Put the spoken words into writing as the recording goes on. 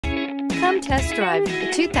Come test drive the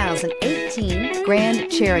 2018 Grand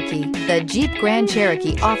Cherokee. The Jeep Grand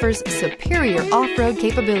Cherokee offers superior off-road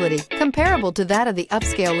capability comparable to that of the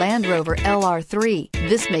upscale Land Rover LR3.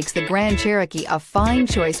 This makes the Grand Cherokee a fine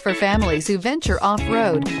choice for families who venture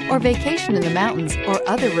off-road or vacation in the mountains or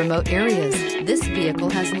other remote areas. This vehicle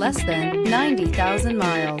has less than 90,000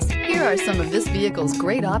 miles. Here are some of this vehicle's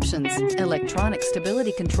great options: electronic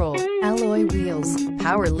stability control, alloy wheels,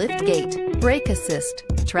 power lift gate, brake assist,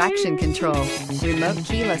 traction control, remote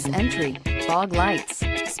keyless entry, fog lights,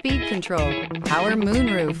 speed control, power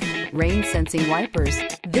moonroof, rain sensing wipers.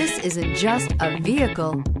 This isn't just a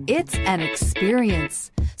vehicle, it's an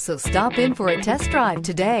experience. So stop in for a test drive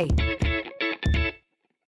today.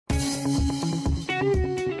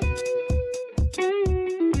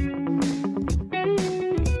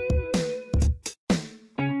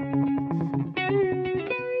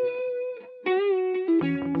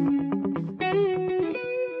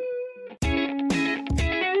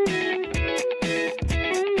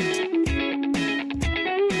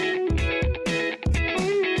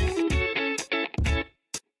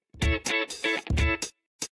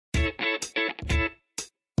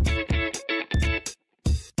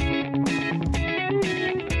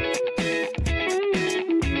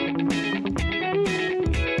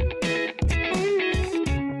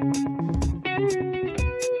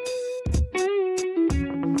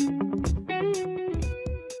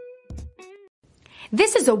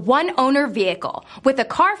 This is a one-owner vehicle with a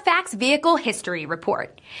Carfax Vehicle History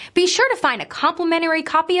Report. Be sure to find a complimentary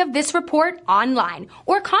copy of this report online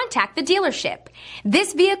or contact the dealership.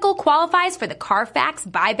 This vehicle qualifies for the Carfax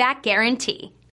Buyback Guarantee.